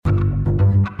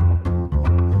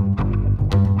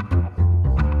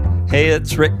Hey,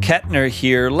 it's Rick Kettner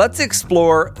here. Let's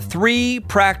explore 3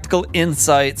 practical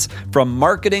insights from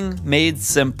Marketing Made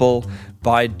Simple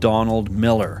by Donald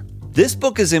Miller. This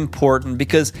book is important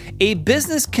because a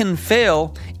business can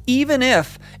fail even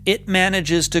if it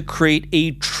manages to create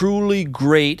a truly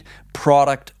great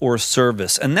product or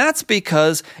service. And that's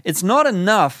because it's not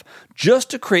enough just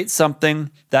to create something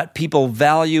that people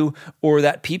value or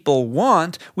that people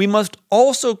want. We must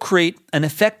also create an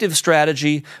effective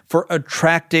strategy for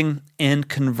attracting and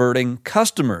converting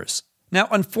customers. Now,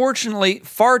 unfortunately,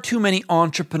 far too many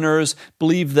entrepreneurs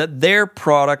believe that their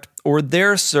product or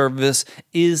their service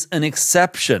is an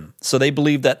exception. So they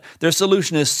believe that their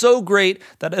solution is so great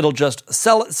that it'll just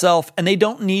sell itself and they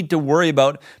don't need to worry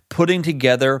about putting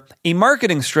together a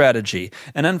marketing strategy.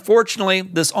 And unfortunately,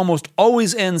 this almost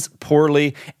always ends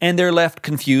poorly and they're left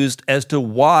confused as to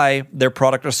why their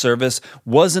product or service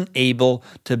wasn't able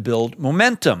to build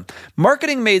momentum.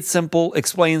 Marketing Made Simple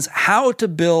explains how to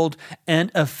build an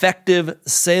effective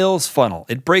sales funnel.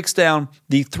 It breaks down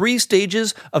the 3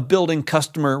 stages of building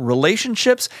customer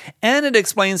relationships, and it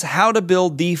explains how to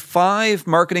build the 5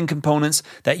 marketing components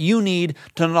that you need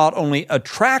to not only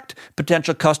attract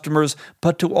potential customers,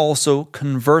 but to also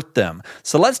convert them.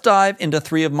 So let's dive into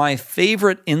 3 of my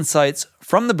favorite insights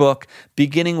from the book,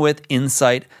 beginning with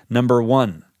insight number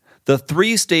 1, the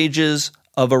 3 stages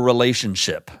of a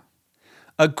relationship.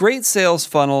 A great sales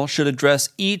funnel should address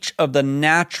each of the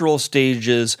natural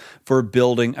stages for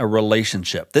building a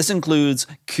relationship. This includes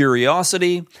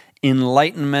curiosity,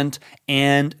 enlightenment,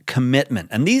 and commitment.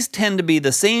 And these tend to be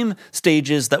the same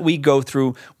stages that we go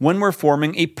through when we're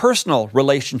forming a personal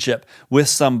relationship with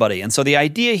somebody. And so the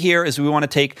idea here is we want to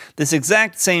take this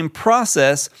exact same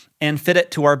process and fit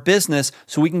it to our business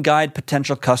so we can guide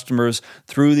potential customers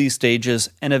through these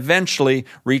stages and eventually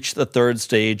reach the 3rd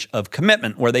stage of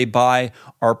commitment, where they buy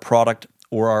our product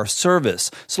or our service.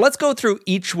 So let's go through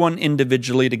each one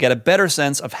individually to get a better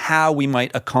sense of how we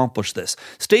might accomplish this.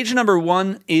 Stage number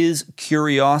 1 is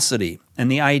curiosity. And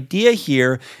the idea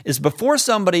here is before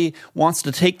somebody wants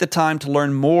to take the time to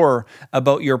learn more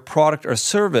about your product or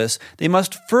service, they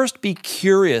must first be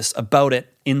curious about it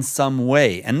in some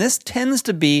way. And this tends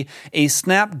to be a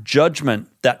snap judgment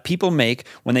that people make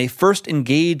when they first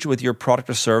engage with your product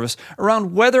or service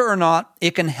around whether or not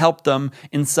it can help them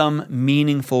in some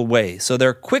meaningful way. So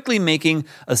they're quickly making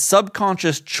a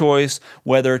subconscious choice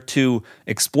whether to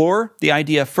explore the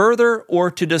idea further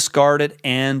or to discard it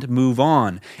and move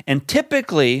on. And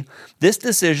typically, this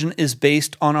decision is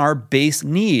based on our base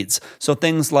needs. So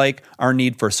things like our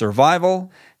need for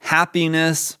survival,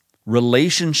 happiness,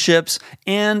 relationships,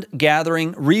 and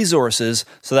gathering resources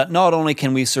so that not only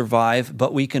can we survive,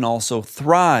 but we can also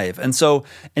thrive. And so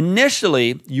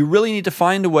initially, you really need to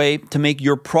find a way to make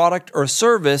your product or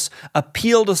service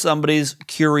appeal to somebody's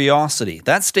curiosity.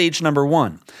 That's stage number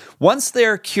 1. Once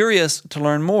they're curious to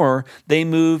learn more, they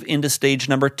move into stage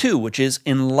number 2, which is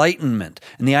enlightenment.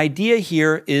 And the idea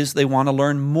here is they want to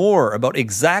learn more about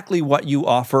exactly what you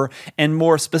offer and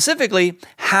more specifically,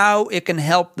 how it can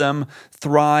help them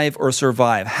thrive or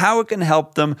survive, how it can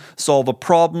help them solve a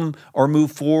problem or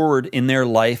move forward in their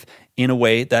life in a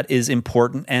way that is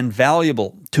important and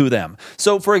valuable to them.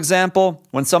 So, for example,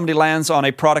 when somebody lands on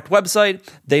a product website,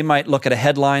 they might look at a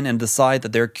headline and decide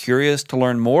that they're curious to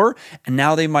learn more, and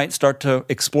now they might start to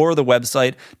explore the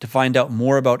website to find out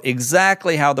more about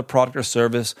exactly how the product or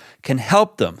service can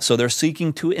help them. So they're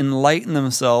seeking to enlighten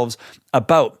themselves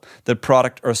about the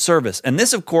product or service. And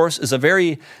this, of course, is a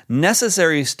very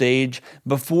necessary stage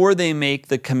before they make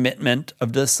the commitment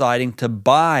of deciding to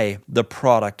buy the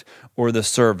product or the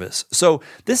service. So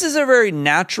this is a very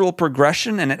natural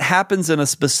progression, and it happens in a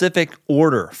specific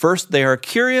order. First, they are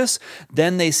curious,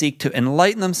 then they seek to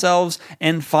enlighten themselves,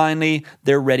 and finally,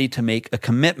 they're ready to make a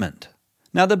commitment.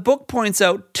 Now, the book points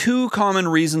out 2 common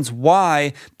reasons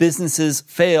why businesses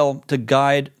fail to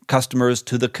guide customers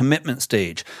to the commitment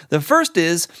stage. The first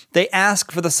is they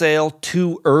ask for the sale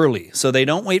too early. So they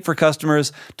don't wait for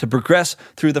customers to progress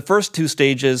through the first 2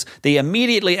 stages. They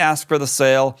immediately ask for the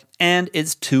sale, and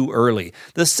it's too early.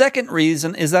 The second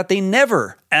reason is that they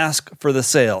never ask for the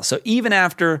sale. So even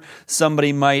after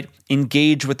somebody might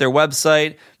engage with their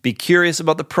website, be curious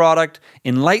about the product,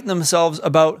 enlighten themselves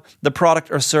about the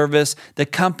product or service, the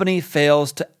company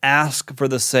fails to ask for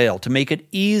the sale, to make it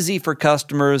easy for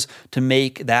customers to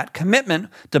make that commitment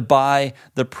to buy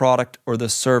the product or the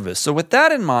service. So with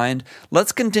that in mind,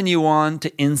 let's continue on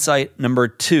to insight number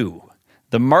 2,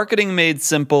 the Marketing Made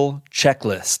Simple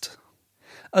checklist.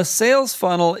 A sales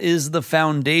funnel is the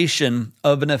foundation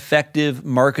of an effective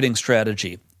marketing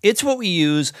strategy. It's what we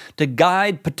use to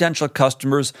guide potential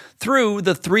customers through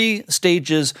the 3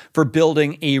 stages for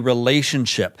building a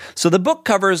relationship. So the book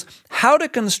covers how to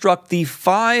construct the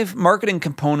 5 marketing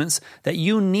components that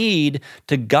you need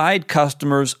to guide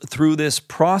customers through this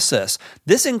process.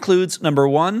 This includes number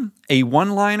 1, a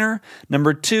one-liner,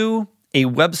 number 2, a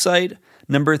website,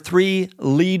 number 3,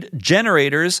 lead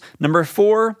generators, number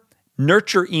 4,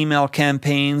 nurture email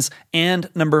campaigns, and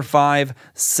number 5,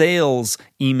 sales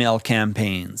email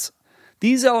campaigns.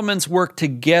 These elements work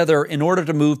together in order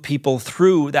to move people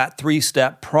through that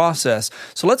 3-step process.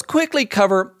 So let's quickly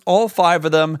cover all 5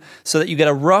 of them so that you get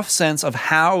a rough sense of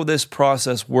how this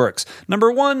process works.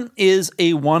 Number 1 is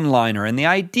a one-liner, and the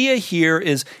idea here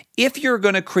is if you're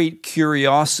going to create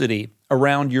curiosity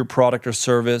around your product or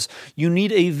service, you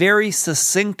need a very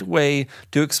succinct way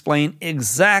to explain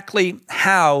exactly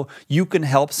how you can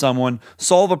help someone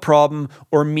solve a problem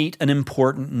or meet an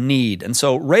important need. And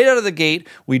so right out of the gate,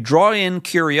 we draw in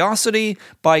curiosity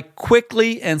by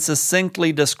quickly and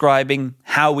succinctly describing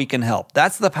how we can help.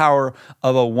 That's the power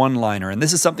of a one-liner. And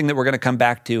this is something that we're going to come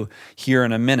back to here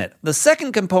in a minute. The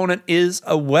second component is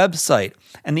a website.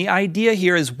 And the idea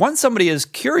here is once somebody is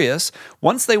curious,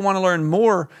 once they want to learn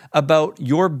more about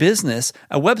your business,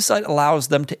 a website allows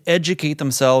them to educate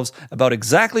themselves about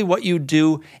exactly what you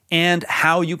do and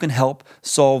how you can help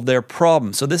solve their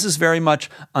problem. So this is very much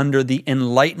under the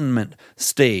enlightenment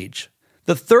stage.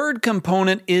 The third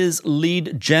component is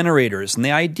lead generators. And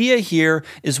the idea here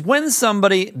is when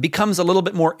somebody becomes a little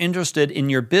bit more interested in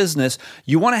your business,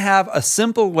 you want to have a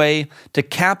simple way to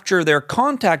capture their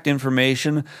contact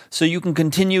information so you can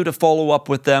continue to follow up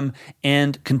with them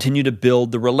and continue to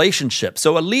build the relationship.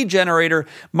 So a lead generator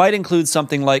might include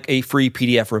something like a free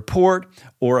PDF report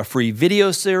or a free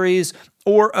video series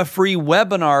or a free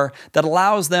webinar that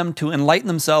allows them to enlighten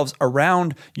themselves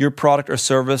around your product or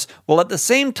service, while at the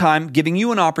same time giving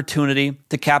you an opportunity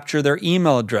to capture their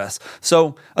email address.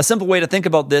 So a simple way to think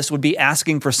about this would be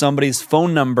asking for somebody's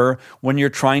phone number when you're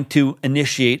trying to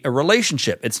initiate a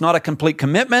relationship. It's not a complete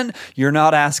commitment. You're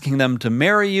not asking them to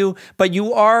marry you, but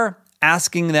you are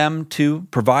asking them to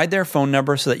provide their phone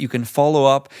number so that you can follow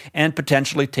up and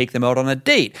potentially take them out on a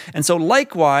date. And so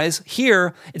likewise,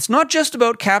 here, it's not just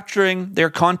about capturing their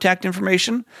contact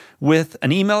information with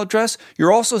an email address,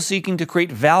 you're also seeking to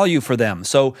create value for them.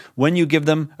 So when you give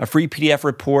them a free PDF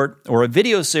report or a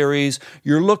video series,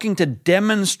 you're looking to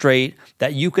demonstrate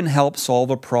that you can help solve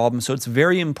a problem. So it's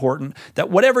very important that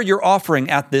whatever you're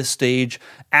offering at this stage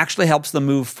actually helps them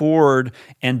move forward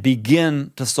and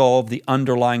begin to solve the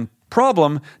underlying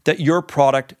problem that your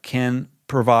product can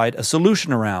provide a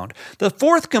solution around. The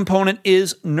fourth component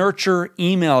is nurture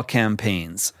email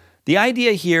campaigns. The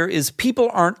idea here is people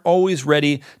aren't always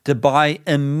ready to buy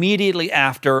immediately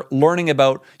after learning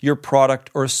about your product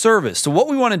or service. So what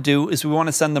we want to do is we want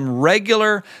to send them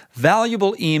regular,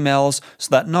 valuable emails so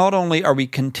that not only are we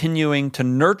continuing to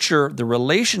nurture the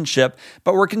relationship,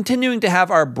 but we're continuing to have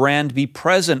our brand be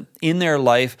present in their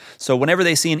life. So whenever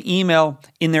they see an email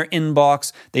in their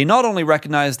inbox, they not only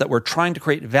recognize that we're trying to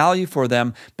create value for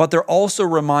them, but they're also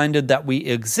reminded that we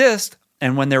exist.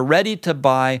 And when they're ready to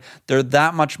buy, they're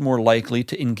that much more likely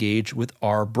to engage with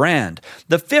our brand.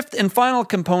 The fifth and final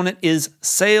component is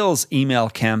sales email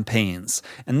campaigns.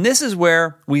 And this is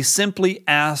where we simply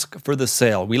ask for the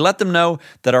sale. We let them know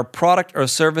that our product or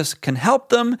service can help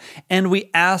them, and we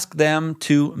ask them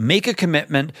to make a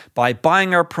commitment by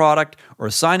buying our product or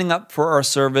signing up for our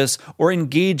service or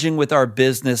engaging with our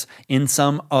business in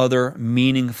some other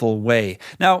meaningful way.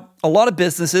 Now, a lot of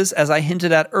businesses, as I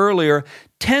hinted at earlier,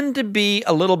 tend to be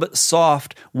a little bit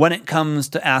soft when it comes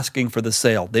to asking for the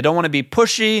sale. They don't want to be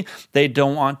pushy, they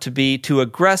don't want to be too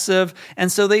aggressive,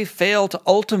 and so they fail to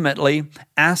ultimately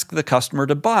ask the customer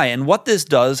to buy. And what this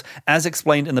does, as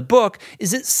explained in the book,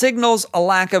 is it signals a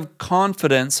lack of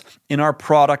confidence in our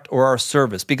product or our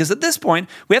service. Because at this point,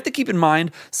 we have to keep in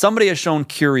mind somebody has shown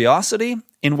curiosity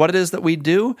in what it is that we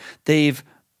do. They've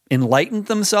enlightened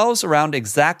themselves around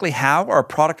exactly how our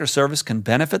product or service can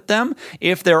benefit them.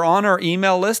 If they're on our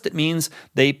email list, it means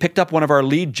they picked up one of our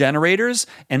lead generators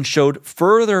and showed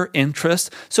further interest.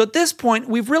 So at this point,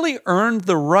 we've really earned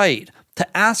the right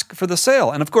to ask for the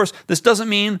sale. And of course, this doesn't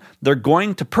mean they're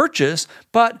going to purchase,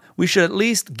 but we should at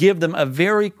least give them a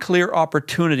very clear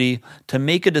opportunity to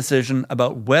make a decision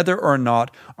about whether or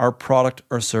not our product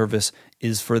or service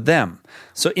is for them.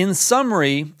 So in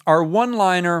summary, our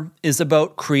one-liner is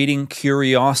about creating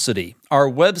curiosity. Our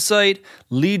website,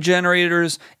 lead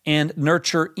generators, and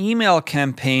nurture email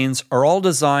campaigns are all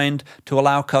designed to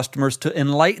allow customers to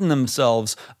enlighten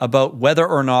themselves about whether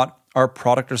or not our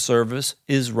product or service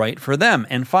is right for them.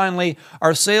 And finally,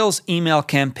 our sales email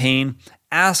campaign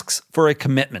asks for a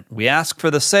commitment. We ask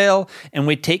for the sale and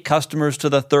we take customers to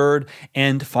the third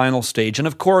and final stage. And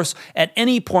of course, at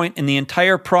any point in the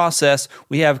entire process,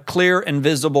 we have clear and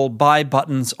visible buy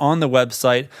buttons on the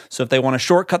website. So if they want to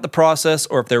shortcut the process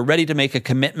or if they're ready to make a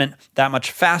commitment that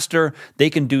much faster, they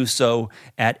can do so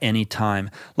at any time.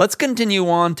 Let's continue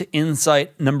on to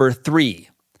insight number 3,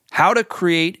 how to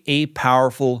create a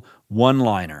powerful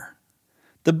one-liner.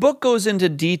 The book goes into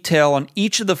detail on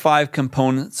each of the 5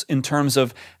 components in terms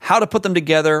of how to put them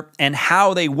together and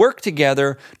how they work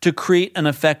together to create an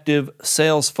effective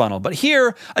sales funnel. But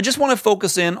here, I just want to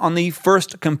focus in on the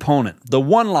first component, the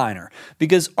one-liner,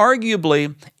 because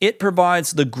arguably it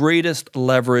provides the greatest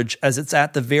leverage as it's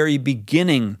at the very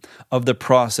beginning of the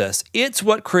process. It's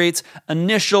what creates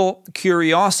initial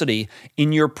curiosity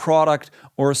in your product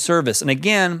or service. And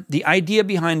again, the idea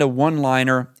behind a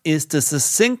one-liner is to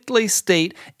succinctly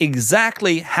state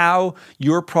exactly how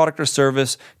your product or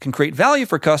service can create value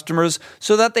for customers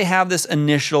so that they have this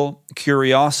initial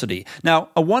curiosity. Now,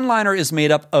 a one-liner is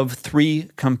made up of 3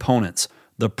 components: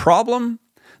 the problem,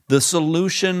 the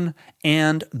solution,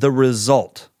 and the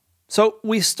result. So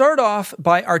we start off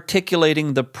by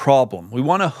articulating the problem. We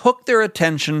want to hook their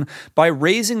attention by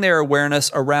raising their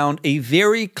awareness around a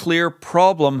very clear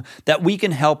problem that we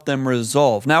can help them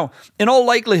resolve. Now, in all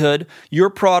likelihood, your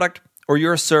product or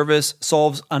your service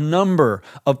solves a number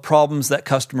of problems that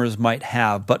customers might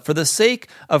have. But for the sake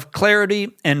of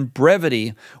clarity and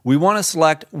brevity, we want to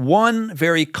select one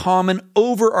very common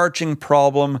overarching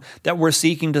problem that we're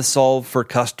seeking to solve for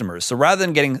customers. So rather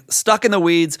than getting stuck in the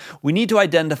weeds, we need to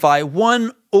identify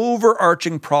one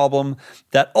overarching problem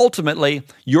that ultimately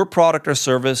your product or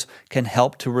service can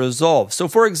help to resolve. So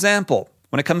for example,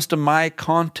 when it comes to my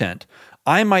content,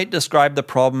 I might describe the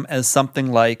problem as something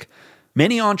like,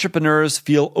 many entrepreneurs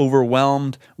feel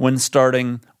overwhelmed when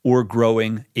starting or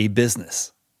growing a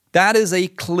business. That is a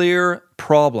clear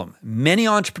problem. Many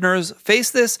entrepreneurs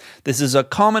face this. This is a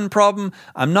common problem.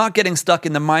 I'm not getting stuck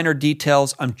in the minor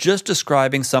details. I'm just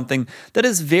describing something that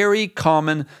is very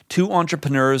common to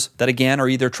entrepreneurs that, again, are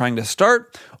either trying to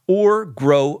start or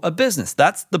grow a business.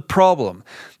 That's the problem.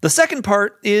 The second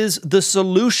part is the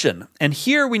solution. And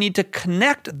here we need to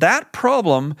connect that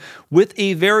problem with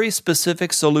a very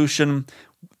specific solution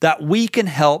that we can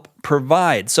help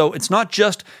provide. So it's not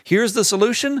just here's the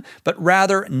solution, but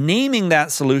rather naming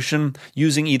that solution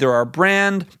using either our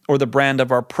brand or the brand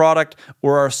of our product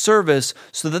or our service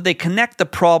so that they connect the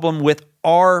problem with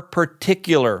our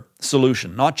particular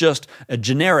solution, not just a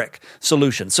generic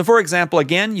solution. So for example,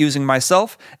 again, using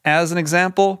myself as an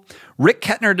example, Rick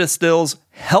Kettner distills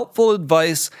helpful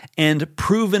advice and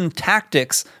proven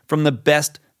tactics from the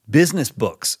best business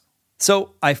books.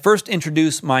 So I first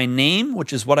introduce my name,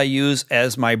 which is what I use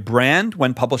as my brand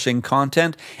when publishing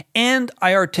content, and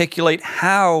I articulate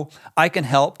how I can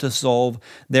help to solve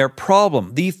their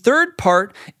problem. The third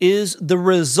part is the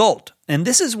result. And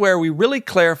this is where we really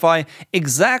clarify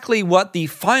exactly what the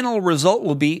final result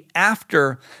will be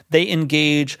after they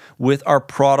engage with our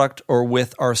product or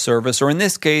with our service, or in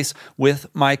this case, with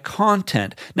my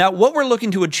content. Now, what we're looking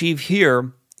to achieve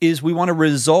here is we want to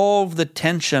resolve the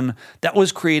tension that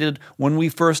was created when we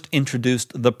first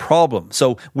introduced the problem.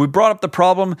 So we brought up the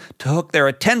problem to hook their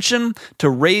attention, to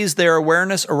raise their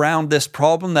awareness around this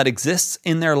problem that exists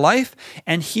in their life.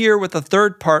 And here with the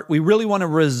third part, we really want to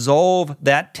resolve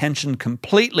that tension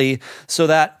completely so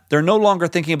that they're no longer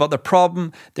thinking about the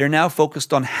problem. They're now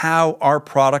focused on how our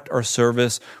product or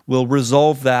service will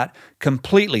resolve that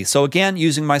completely. So again,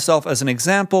 using myself as an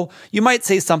example, you might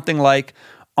say something like,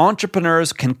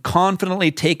 entrepreneurs can confidently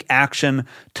take action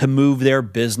to move their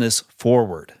business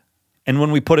forward. And when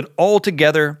we put it all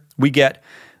together, we get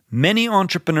many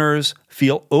entrepreneurs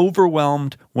feel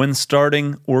overwhelmed when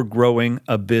starting or growing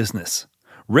a business.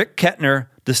 Rick Kettner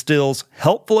distills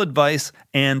helpful advice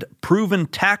and proven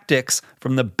tactics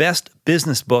from the best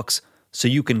business books so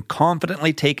you can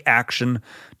confidently take action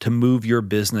to move your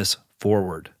business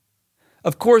forward.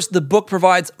 Of course, the book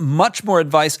provides much more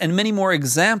advice and many more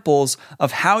examples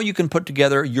of how you can put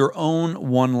together your own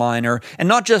one-liner, and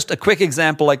not just a quick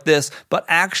example like this, but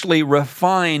actually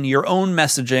refine your own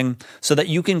messaging so that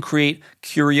you can create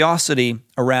curiosity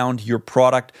around your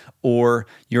product or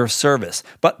your service.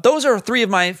 But those are 3 of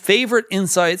my favorite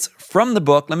insights from the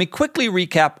book. Let me quickly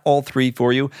recap all 3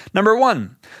 for you. Number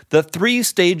 1, the 3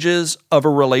 stages of a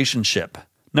relationship.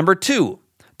 Number 2,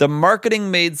 the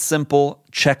Marketing Made Simple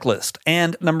checklist.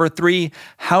 And number 3,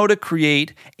 how to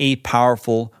create a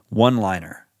powerful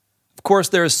one-liner. Of Of course,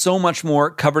 there is so much more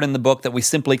covered in the book that we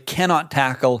simply cannot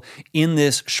tackle in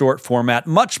this short format.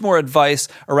 Much more advice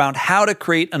around how to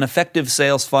create an effective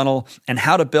sales funnel and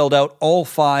how to build out all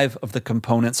 5 of the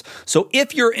components. So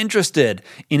if you're interested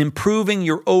in improving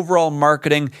your overall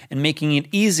marketing and making it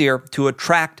easier to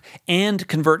attract and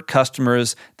convert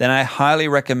customers, then I highly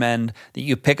recommend that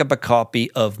you pick up a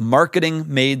copy of Marketing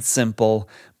Made Simple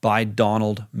by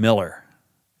Donald Miller.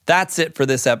 That's it for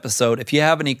this episode. If you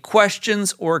have any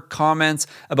questions or comments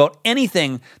about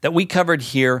anything that we covered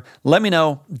here, let me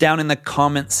know down in the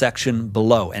comment section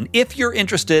below. And if you're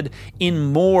interested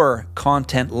in more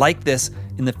content like this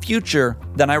in the future,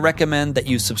 then I recommend that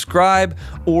you subscribe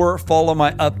or follow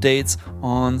my updates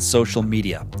on social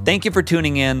media. Thank you for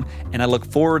tuning in, and I look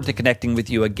forward to connecting with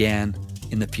you again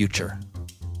in the future.